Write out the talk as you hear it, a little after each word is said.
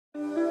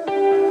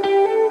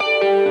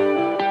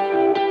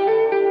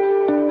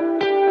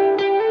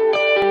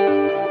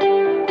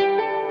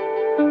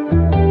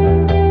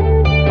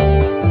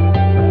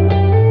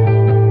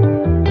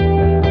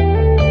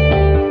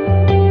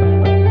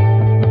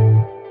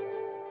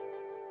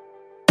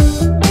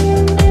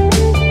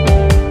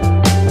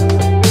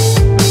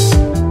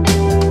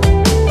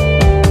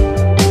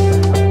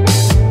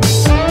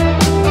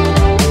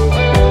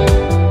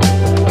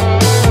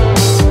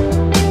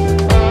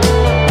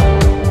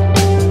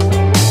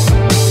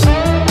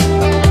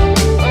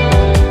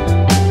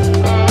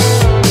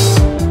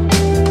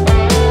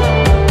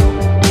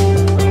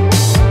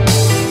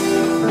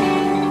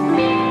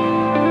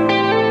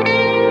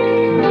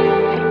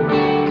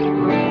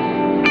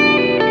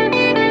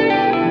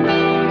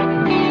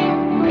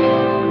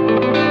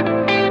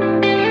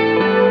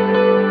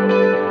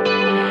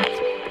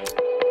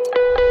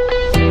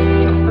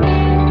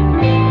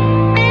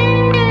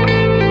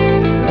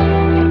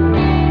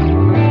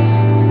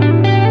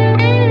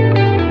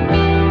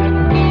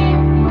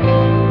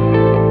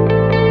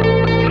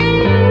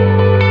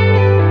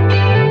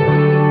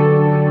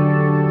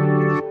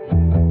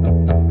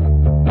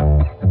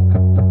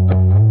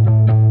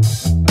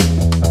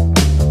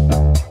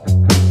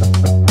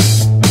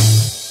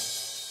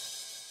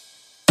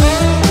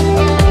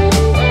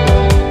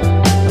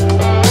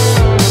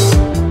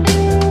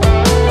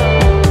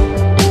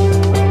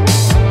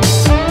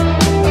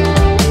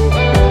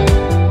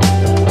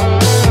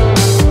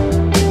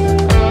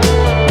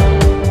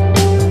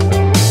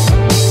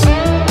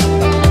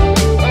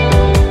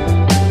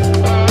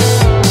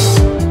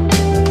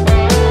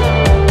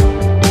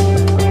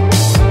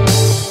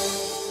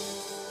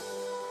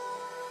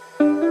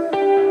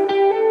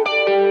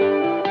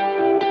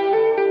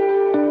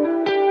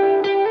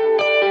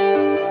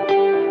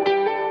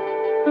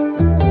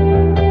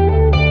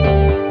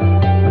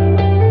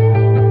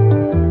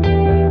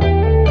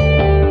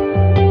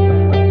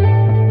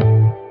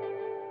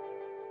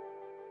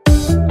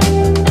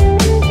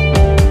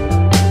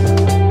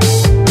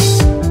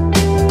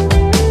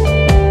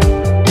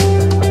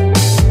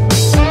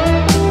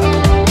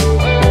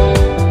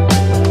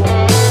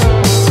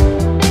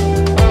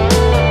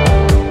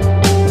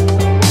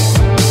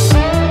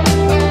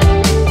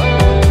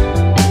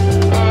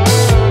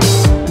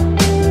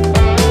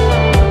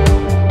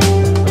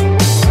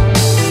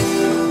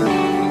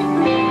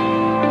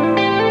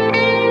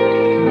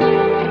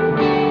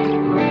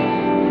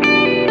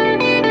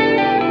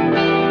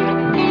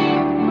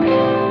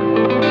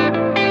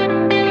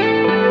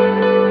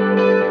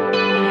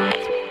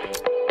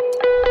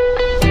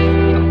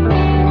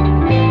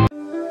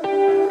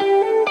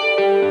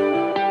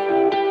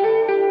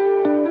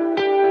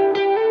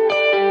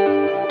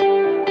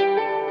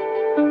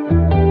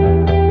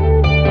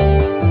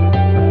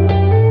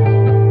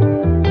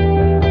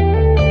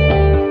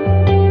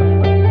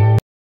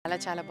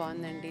చాలా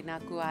బాగుందండి.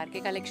 నాకు ఆర్కే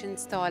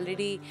కలెక్షన్స్తో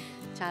ఆల్రెడీ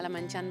చాలా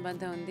మంచి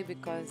అనుబంధం ఉంది.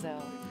 బికాజ్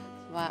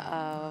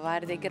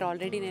వారి దగ్గర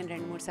ఆల్రెడీ నేను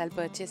 2-3 సార్లు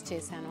పర్చేస్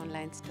చేశాను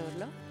ఆన్లైన్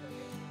స్టోర్లో.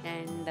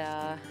 అండ్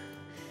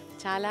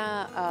చాలా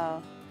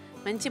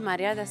మంచి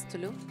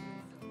మర్యాదస్తులు.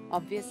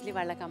 ఆబ్వియస్లీ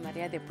వాళ్ళకి ఆ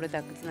మర్యాద ఎప్పుడు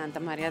దక్కుతుంది, అంత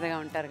మర్యాదగా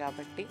ఉంటారు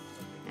కాబట్టి.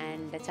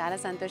 అండ్ చాలా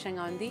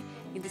సంతోషంగా ఉంది.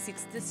 ఇది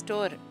 6th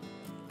store.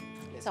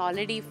 So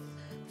already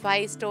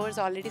 5 stores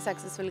already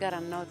సక్సెస్ఫుల్గా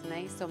రన్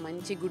అవుతున్నాయి. సో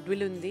మంచి గుడ్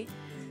విల్ ఉంది.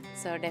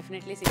 సో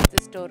డెఫినెట్లీ 6th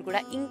స్టోర్ కూడా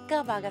ఇంకా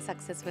బాగా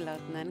సక్సెస్ఫుల్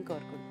అవుతుందని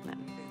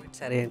కోరుకుంటున్నాను.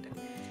 సరే అంటే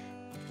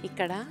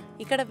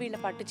ఇక్కడ వీళ్ళ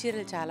పట్టు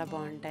చీరలు చాలా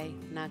బాగుంటాయి.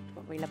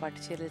 నాకు వీళ్ళ పట్టు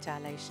చీరలు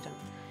చాలా ఇష్టం.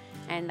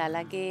 అండ్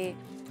అలాగే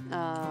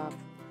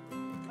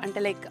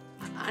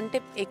అంటే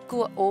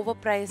ఎక్కువ ఓవర్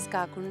ప్రైస్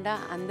కాకుండా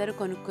అందరూ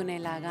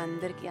కొనుక్కునేలాగా,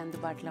 అందరికీ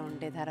అందుబాటులో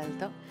ఉండే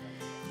ధరలతో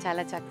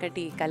చాలా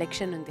చక్కటి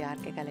కలెక్షన్ ఉంది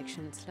ఆర్కే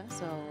కలెక్షన్స్లో.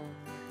 So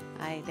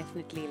I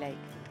definitely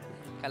like.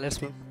 Colours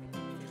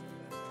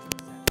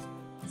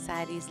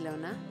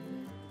శారీస్లోనా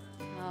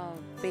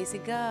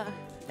బేసిక్గా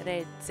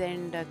రెడ్స్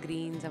అండ్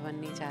గ్రీన్స్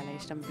అవన్నీ చాలా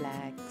ఇష్టం.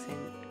 బ్లాక్స్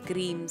అండ్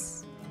క్రీమ్స్,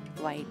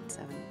 వైట్స్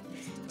అవన్నీ.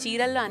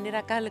 చీరల్లో అన్ని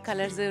రకాల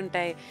కలర్స్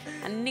ఉంటాయి,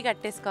 అన్నీ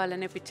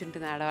కట్టేసుకోవాలనే పిచ్చి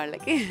ఉంటుంది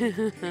ఆడవాళ్ళకి.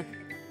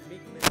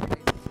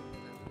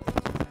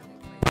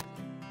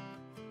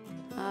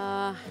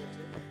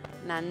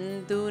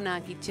 నందు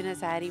నాకు ఇచ్చిన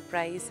శారీ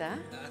ప్రైసా,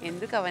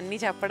 ఎందుకు అవన్నీ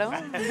చెప్పడం?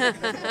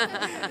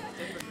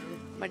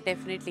 బట్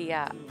డెఫినెట్లీ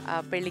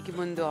పెళ్ళికి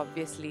ముందు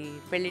ఆబ్వియస్లీ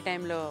పెళ్ళి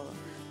టైంలో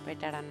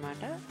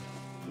పెట్టాడనమాట.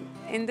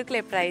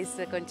 ఎందుకులే ప్రైస్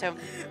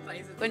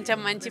కొంచెం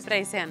మంచి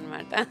ప్రైసే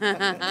అనమాట.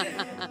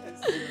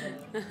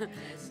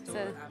 సో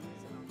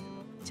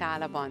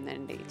చాలా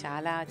బాగుందండి,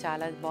 చాలా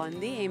చాలా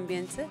బాగుంది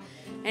ambience.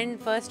 And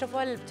first of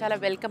all చాలా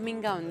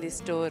వెల్కమింగ్గా ఉంది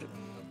స్టోర్.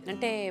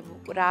 అంటే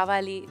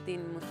రావాలి,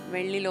 దీన్ని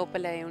వెళ్ళి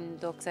లోపల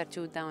ఉందో ఒకసారి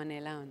చూద్దాం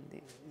అనేలా ఉంది.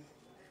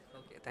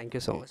 Thank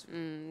you so much.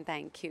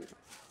 Thank you.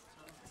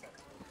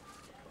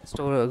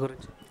 Store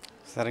గురించి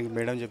సరే ఇంక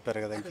మేడం చెప్పారు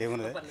కదా,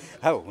 ఇంకేమున్నది,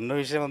 ఉన్న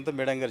విషయం అంతా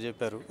మేడం గారు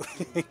చెప్పారు.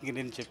 ఇంక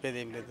నేను చెప్పేది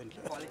ఏం లేదండి.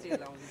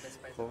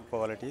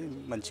 క్వాలిటీ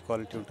మంచి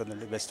క్వాలిటీ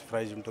ఉంటుందండి, బెస్ట్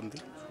ప్రైజ్ ఉంటుంది.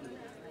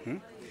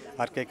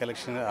 ఆర్కే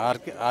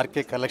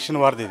కలెక్షన్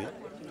వారిది ఇది,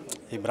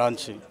 ఈ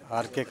బ్రాంచ్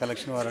ఆర్కే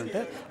కలెక్షన్ వారు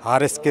అంటే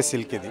RSK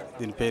సిల్క్ ఇది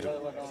దీని పేరు.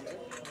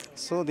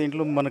 సో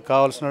దీంట్లో మనకు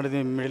కావాల్సిన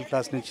మిడిల్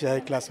క్లాస్ నుంచి హై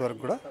క్లాస్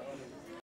వరకు కూడా